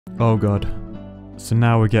Oh god. So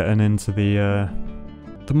now we're getting into the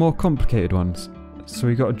more complicated ones. So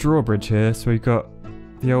we got a drawbridge here, so we've got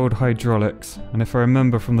the old hydraulics, and if I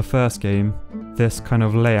remember from the first game, this kind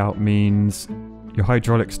of layout means your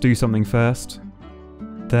hydraulics do something first,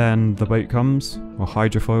 then the boat comes, or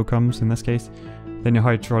hydrofoil comes in this case, then your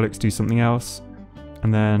hydraulics do something else,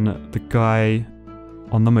 and then the guy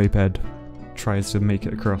on the moped tries to make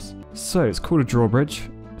it across. So it's called a drawbridge,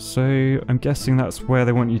 so I'm guessing that's where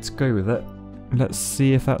they want you to go with it. Let's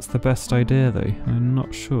see if that's the best idea though, I'm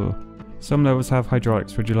not sure. Some levels have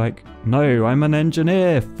hydraulics, would you like? No, I'm an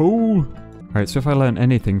engineer, fool! Right, so if I learned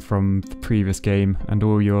anything from the previous game and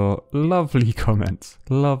all your lovely comments,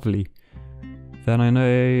 lovely, then I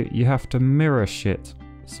know you have to mirror shit.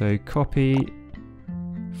 So copy,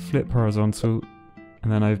 flip horizontal,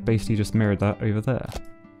 and then I've basically just mirrored that over there.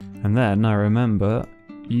 And then I remember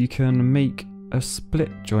you can make a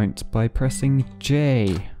split joint by pressing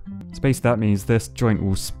J. So basically that means this joint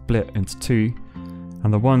will split into two,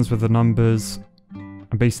 and the ones with the numbers,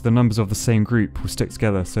 and basically the numbers of the same group will stick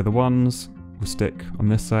together. So the ones will stick on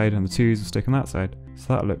this side and the twos will stick on that side.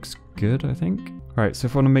 So that looks good, I think. Right, so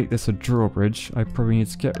if I want to make this a drawbridge, I probably need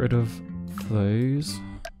to get rid of those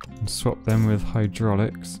and swap them with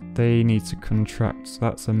hydraulics. They need to contract, so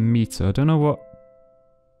that's a meter. I don't know what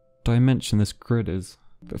dimension this grid is,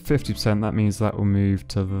 but 50%, that means that will move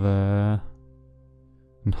to there.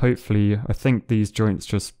 And hopefully, I think these joints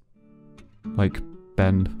just like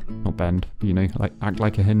bend, not bend, but you know, like act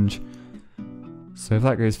like a hinge. So if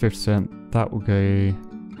that goes 50%, that will go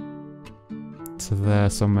to there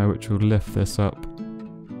somewhere, which will lift this up.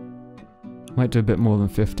 Might do a bit more than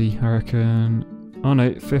 50, I reckon. Oh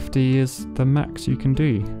no, 50 is the max you can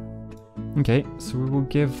do. Okay, so we will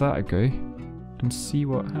give that a go and see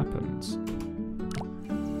what happens.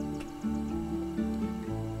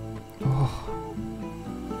 Oh,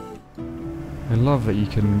 I love that you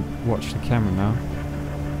can watch the camera now.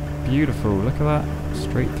 Beautiful, look at that,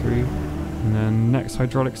 straight through. And then next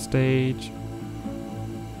hydraulic stage.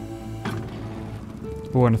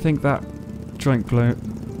 Oh, and I think that joint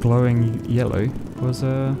glowing yellow was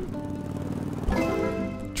a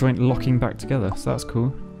joint locking back together, so that's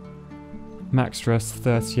cool. Max stress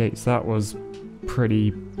 38, so that was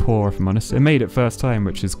pretty poor if I'm honest. It made it first time,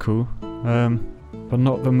 which is cool. But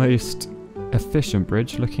not the most efficient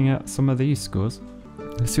bridge looking at some of these scores.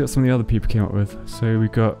 Let's see what some of the other people came up with. So we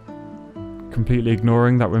got completely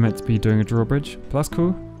ignoring that we're meant to be doing a drawbridge, but that's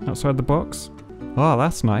cool. Outside the box. Oh,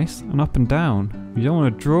 that's nice. And up and down. You don't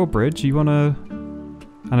want a drawbridge, you want a...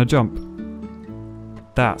 and a jump.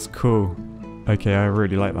 That's cool. Okay, I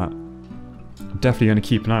really like that. I'm definitely going to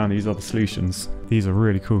keep an eye on these other solutions. These are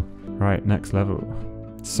really cool. Right, next level.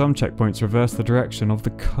 Some checkpoints reverse the direction of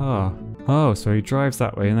the car. Oh, so he drives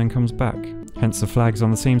that way and then comes back. Hence the flag's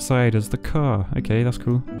on the same side as the car. Okay, that's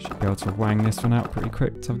cool. Should be able to wang this one out pretty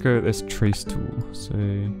quick. Let's have a go at this trace tool. So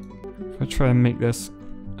if I try and make this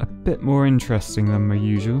a bit more interesting than my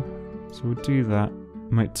usual. So we'll do that.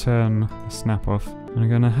 I might turn the snap off. And I'm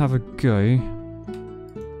going to have a go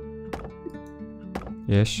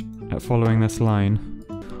ish at following this line.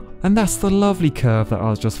 And that's the lovely curve that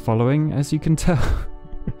I was just following, as you can tell.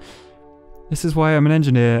 This is why I'm an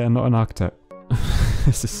engineer and not an architect.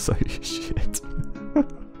 This is so shit.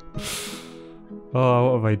 Oh,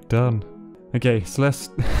 what have I done? Okay, so let's...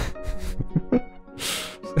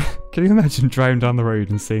 Can you imagine driving down the road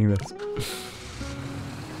and seeing this? So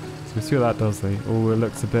we'll see what that does though. Oh, it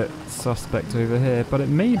looks a bit suspect over here, but it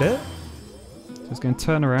made it. So it's going to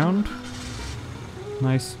turn around.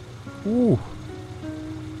 Nice. Ooh.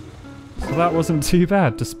 So that wasn't too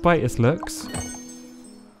bad, despite its looks.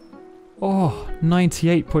 Oh,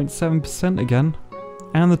 98.7% again.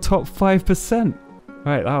 And the top 5%.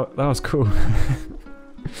 Right, that was cool.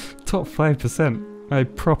 Top 5%. I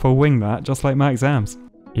proper wing that, just like my exams.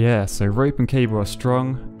 Yeah, so rope and cable are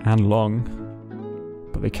strong and long,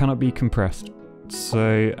 but they cannot be compressed.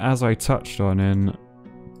 So, as I touched on in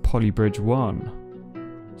Polybridge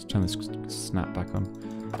 1, let's turn this snap back on.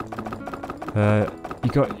 You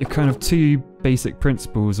got your kind of two basic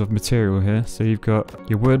principles of material here. So you've got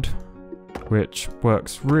your wood, which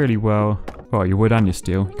works really well. Well, your wood and your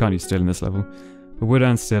steel. You can't use steel in this level. But wood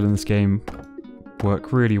and steel in this game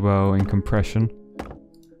work really well in compression,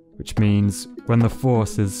 which means when the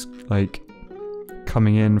force is like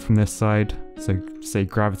coming in from this side, so say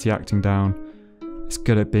gravity acting down, it's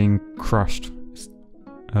good at being crushed.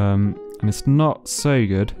 And it's not so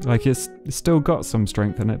good. Like it's still got some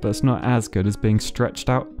strength in it, but it's not as good as being stretched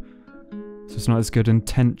out. So it's not as good in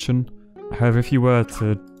tension. However, if you were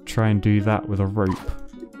to try and do that with a rope,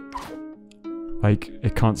 like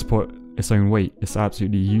it can't support its own weight. It's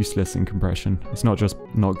absolutely useless in compression. It's not just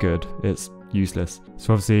not good, it's useless.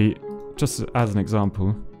 So obviously, just as an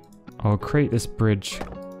example, I'll create this bridge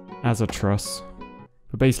as a truss.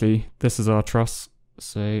 But basically, this is our truss.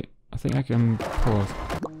 So I think I can pause.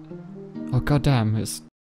 Oh goddamn, it's...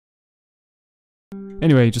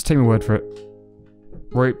 Anyway, just take my word for it.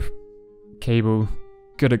 Rope, cable,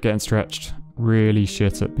 good at getting stretched, really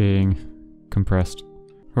shit at being compressed.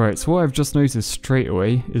 Right, so what I've just noticed straight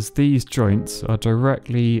away is these joints are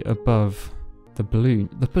directly above the balloon.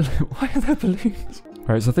 The balloon? Why are there balloons?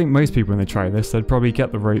 Right, so I think most people when they try this, they'd probably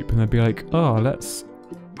get the rope and they'd be like, oh, let's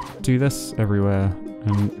do this everywhere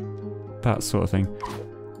and that sort of thing.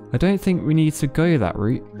 I don't think we need to go that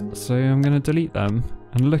route, so I'm going to delete them.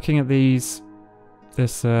 And looking at this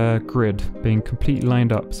grid being completely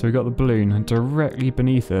lined up, so we've got the balloon and directly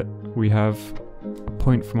beneath it we have a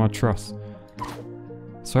point from our truss.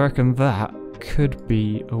 So I reckon that could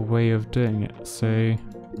be a way of doing it. So,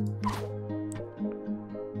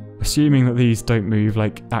 assuming that these don't move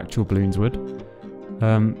like actual balloons would,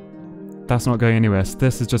 that's not going anywhere. So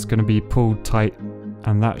this is just going to be pulled tight,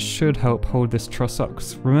 and that should help hold this truss up.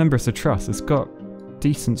 Because remember, it's a truss. It's got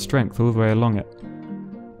decent strength all the way along it.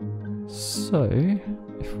 So,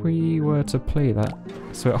 if we were to play that,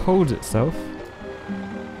 so it holds itself,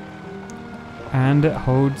 and it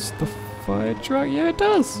holds the fire truck. Yeah, it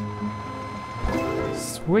does.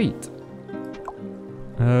 Sweet.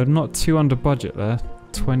 Not too under budget there.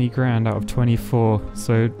 20 grand out of 24.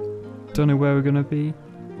 So, don't know where we're gonna be.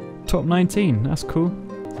 Top 19. That's cool.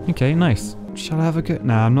 Okay, nice. Shall I have a go?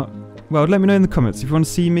 Nah, I'm not. Well, let me know in the comments if you want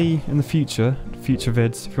to see me in the future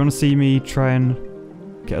vids. If you want to see me try and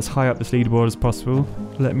get as high up this leaderboard as possible,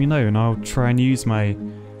 let me know, and I'll try and use my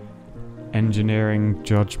engineering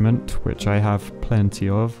judgement, which I have plenty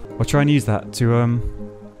of. I'll try and use that to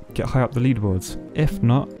get high up the leaderboards. If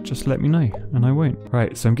not, just let me know and I won't.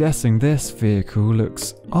 Right, so I'm guessing this vehicle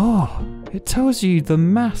looks... Oh, it tells you the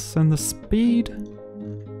mass and the speed.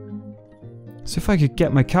 So if I could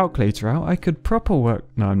get my calculator out, I could proper work...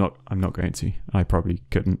 No, I'm not going to. I probably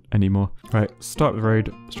couldn't anymore. Right, start the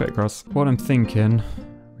road, straight across. What I'm thinking,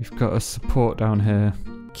 we've got a support down here.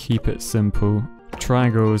 Keep it simple.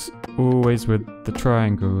 Triangles, always with the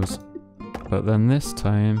triangles. But then this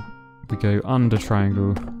time, we go under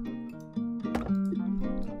triangle.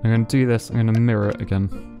 I'm going to do this, I'm going to mirror it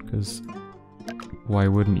again, because why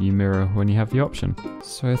wouldn't you mirror when you have the option?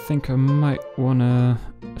 So I think I might want to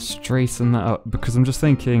straighten that up, because I'm just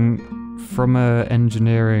thinking from a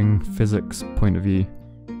engineering physics point of view,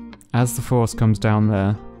 as the force comes down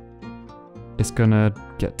there, it's going to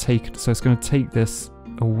get taken, so it's going to take this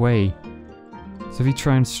away. So if you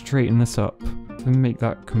try and straighten this up, and make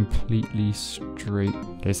that completely straight.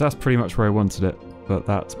 Okay, so that's pretty much where I wanted it, but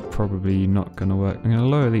that's probably not going to work. I'm going to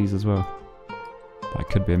lower these as well. That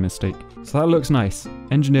could be a mistake. So that looks nice.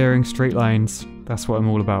 Engineering, straight lines, that's what I'm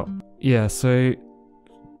all about. Yeah, so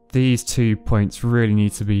these 2 points really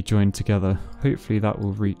need to be joined together. Hopefully that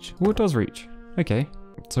will reach. Oh, it does reach. Okay,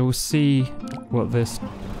 so we'll see what this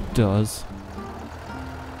does.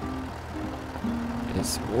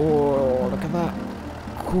 It's... Oh, look at that.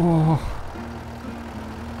 Oh.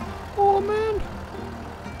 Oh man!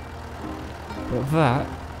 But that,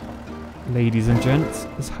 ladies and gents,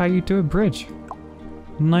 is how you do a bridge.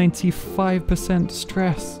 95%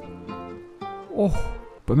 stress. Oh,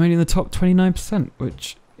 but I'm only in the top 29%,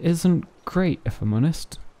 which isn't great if I'm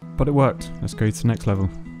honest. But it worked. Let's go to the next level.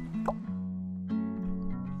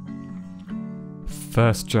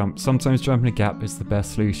 First jump. Sometimes jumping a gap is the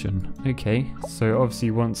best solution. Okay, so obviously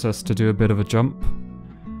he wants us to do a bit of a jump.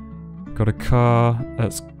 Got a car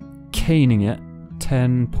that's caning it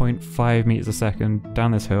 10.5 meters a second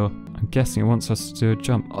down this hill. I'm guessing it wants us to do a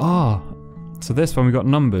jump. Ah, so this one we got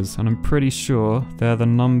numbers, and I'm pretty sure they're the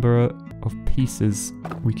number of pieces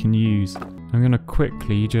we can use. I'm gonna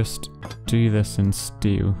quickly just do this in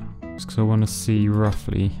steel, just because I want to see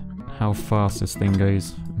roughly how fast this thing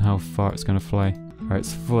goes and how far it's gonna fly. Alright,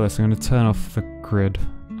 so for this I'm gonna turn off the grid,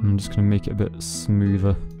 and I'm just gonna make it a bit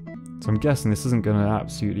smoother. So I'm guessing this isn't gonna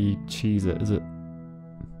absolutely cheese it, is it?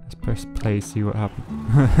 Let's press play, see what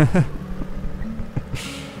happens.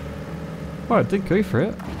 Oh, I did go for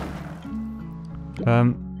it.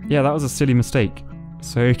 Yeah, that was a silly mistake.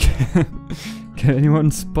 So, can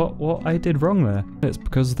anyone spot what I did wrong there? It's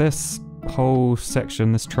because this whole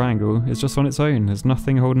section, this triangle, is just on its own. There's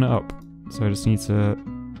nothing holding it up. So I just need to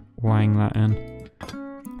wang that in.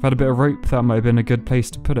 If I had a bit of rope, that might have been a good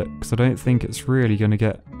place to put it, because I don't think it's really going to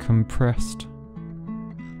get compressed.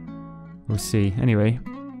 We'll see. Anyway,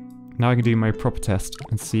 now I can do my proper test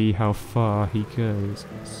and see how far he goes.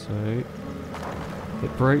 So,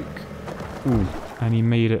 it broke. Ooh, and he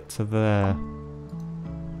made it to there.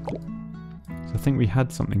 So I think we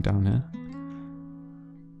had something down here.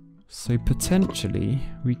 So potentially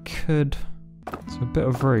we could... So a bit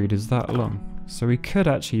of road is that long. So we could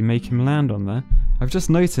actually make him land on there. I've just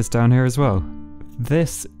noticed down here as well.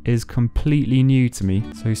 This is completely new to me.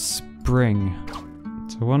 So spring.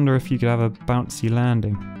 So I wonder if you could have a bouncy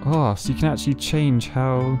landing. Oh, so you can actually change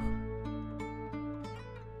how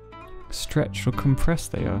stretched or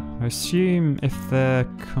compressed they are. I assume if they're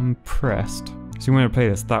compressed, so when I play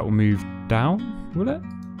this, that will move down, will it?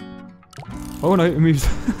 Oh no, it moves.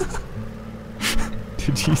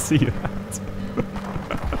 Did you see that?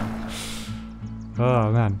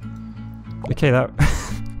 Oh man. Okay, that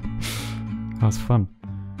was fun.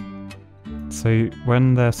 So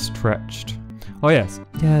when they're stretched. Oh yes,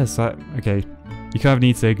 yes. Okay, you kind of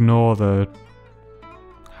need to ignore the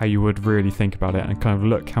how you would really think about it and kind of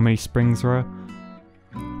look how many springs there are.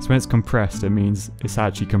 So when it's compressed, it means it's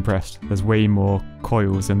actually compressed. There's way more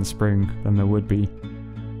coils in the spring than there would be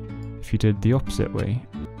if you did the opposite way.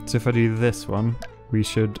 So if I do this one, we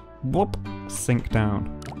should whoop, sink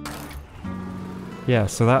down. Yeah,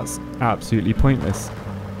 so that's absolutely pointless.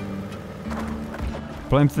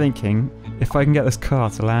 But I'm thinking, if I can get this car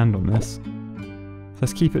to land on this,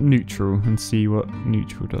 let's keep it neutral and see what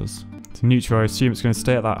neutral does. So neutral, I assume it's going to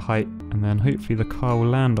stay at that height, and then hopefully the car will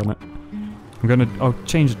land on it. I'll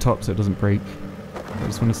change the top so it doesn't break. I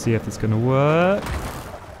just want to see if it's going to work.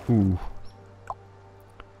 Ooh.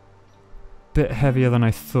 Bit heavier than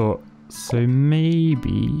I thought. So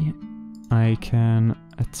maybe I can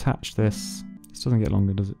attach this. This doesn't get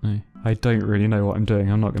longer, does it? No. I don't really know what I'm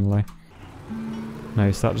doing, I'm not going to lie.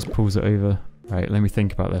 No, so that just pulls it over. Right, let me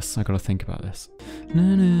think about this. I gotta think about this.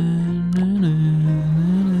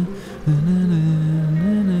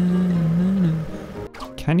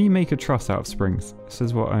 Can you make a truss out of springs? This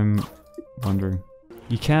is what I'm wondering.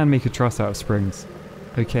 You can make a truss out of springs.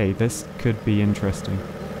 Okay, this could be interesting.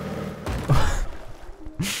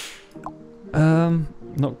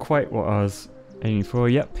 Not quite what I was aiming for.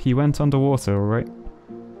 Yep, he went underwater, alright.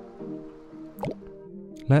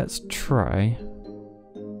 Let's try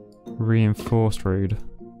reinforced road.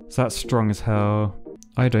 So that's strong as hell.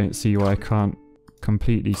 I don't see why I can't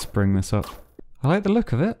completely spring this up. I like the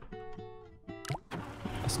look of it.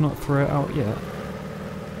 Let's not throw it out yet.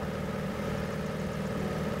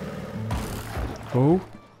 Oh,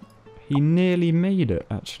 he nearly made it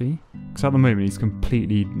actually. Because at the moment he's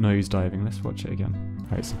completely nosediving. Let's watch it again.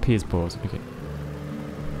 Alright, so P is pause. Okay.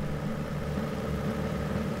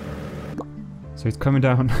 So he's coming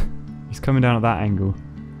down. He's coming down at that angle,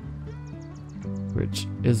 which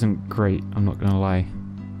isn't great, I'm not gonna lie.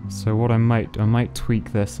 So what I might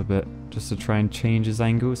tweak this a bit, just to try and change his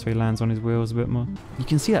angle so he lands on his wheels a bit more. You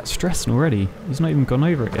can see that stressing already. He's not even gone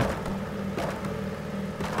over it yet.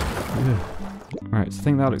 Right, so I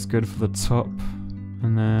think that looks good for the top.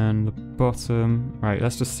 And then the bottom. Right,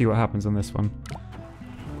 let's just see what happens on this one.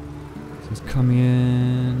 So it's coming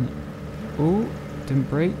in. Oh, didn't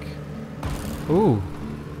break. Oh,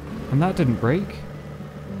 and that didn't break.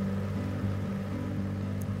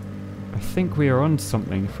 I think we are on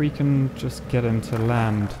something. If we can just get him to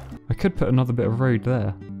land. I could put another bit of road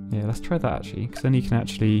there. Yeah, let's try that actually, because then he can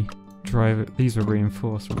actually drive it. These were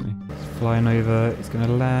reinforced, weren't they? He's flying over, he's gonna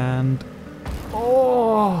land.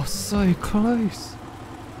 Oh, so close.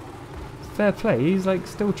 Fair play, he's like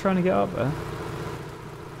still trying to get up there.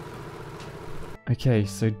 Okay,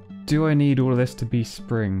 so do I need all of this to be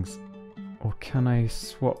springs? Or can I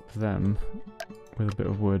swap them with a bit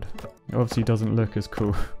of wood? It obviously doesn't look as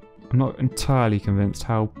cool. I'm not entirely convinced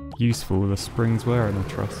how useful the springs were in a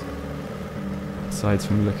truss. Aside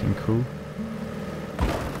from looking cool.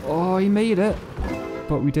 Oh, he made it!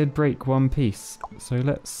 But we did break one piece. So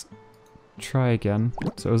let's try again.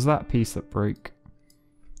 So it was that piece that broke.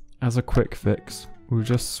 As a quick fix, we'll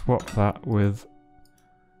just swap that with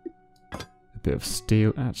a bit of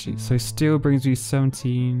steel. Actually, so steel brings you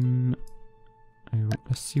 17... Oh,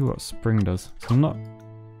 let's see what spring does.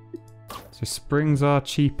 So springs are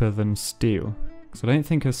cheaper than steel. So I don't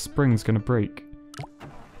think a spring's going to break.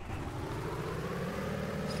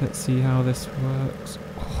 So let's see how this works.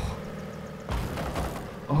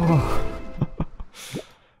 Oh.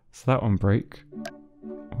 So that one broke.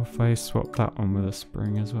 What if I swap that one with a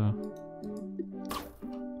spring as well?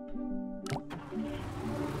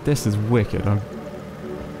 This is wicked. I'm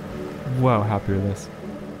well happy with this.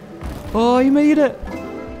 Oh, he made it!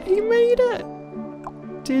 He made it!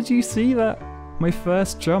 Did you see that? My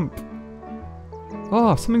first jump.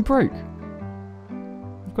 Oh, something broke.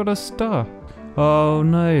 I've got a star. Oh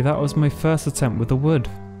no, that was my first attempt with the wood.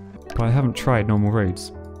 But I haven't tried normal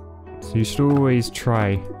roads. So you should always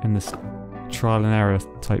try in this trial and error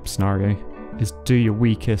type scenario is do your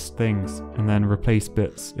weakest things and then replace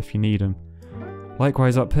bits if you need them.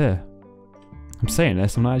 Likewise up here. I'm saying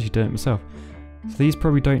this, I'm not actually doing it myself. So these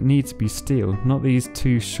probably don't need to be steel, not these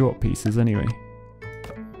two short pieces anyway.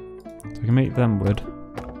 So I can make them wood.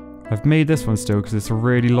 I've made this one steel because it's a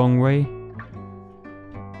really long way.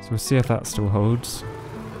 So we'll see if that still holds.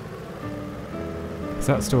 If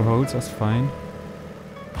that still holds, that's fine.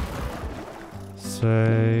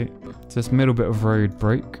 So this middle bit of road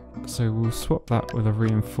broke, so we'll swap that with a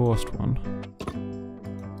reinforced one.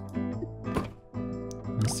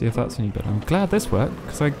 And see if that's any better. I'm glad this worked,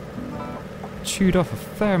 because I chewed off a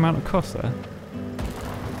fair amount of cost there.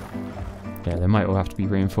 Yeah, they might all have to be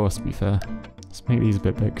reinforced to be fair. Let's make these a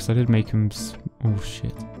bit big, because I did make them... oh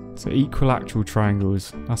shit. So equilateral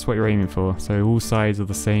triangles, that's what you're aiming for. So all sides are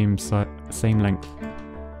the same length.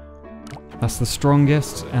 That's the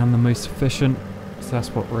strongest and the most efficient. So that's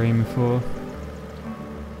what we're aiming for.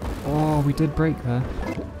 Oh, we did break there.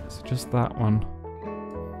 So just that one.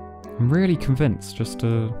 I'm really convinced just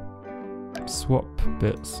to swap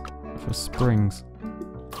bits for springs.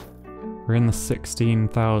 We're in the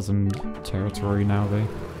 16,000 territory now though.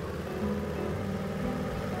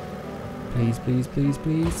 Please, please, please,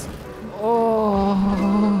 please. Oh!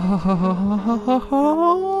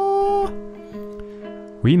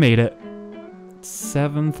 We made it.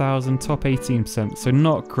 7,000, top 18%, so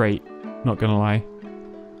not great, not gonna lie.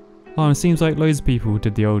 Oh, and it seems like loads of people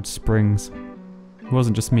did the old springs. It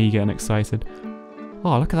wasn't just me getting excited.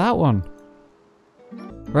 Oh, look at that one.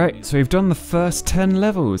 Right, so we've done the first 10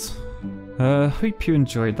 levels. Hope you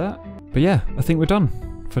enjoyed that. But yeah, I think we're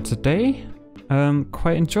done for today.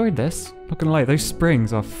 Quite enjoyed this. Not gonna lie, those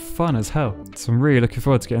springs are fun as hell. So I'm really looking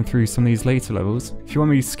forward to getting through some of these later levels. If you want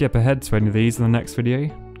me to skip ahead to any of these in the next video,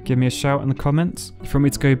 give me a shout in the comments. If you want me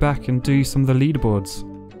to go back and do some of the leaderboards,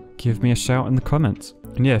 give me a shout in the comments.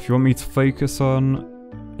 And yeah, if you want me to focus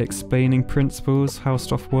on explaining principles, how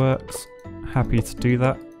stuff works, happy to do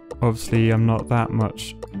that. Obviously, I'm not that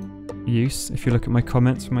much use if you look at my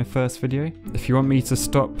comments from my first video. If you want me to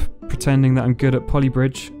stop pretending that I'm good at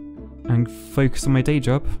Polybridge and focus on my day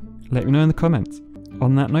job, let me know in the comments.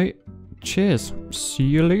 On that note, cheers. See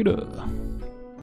you later.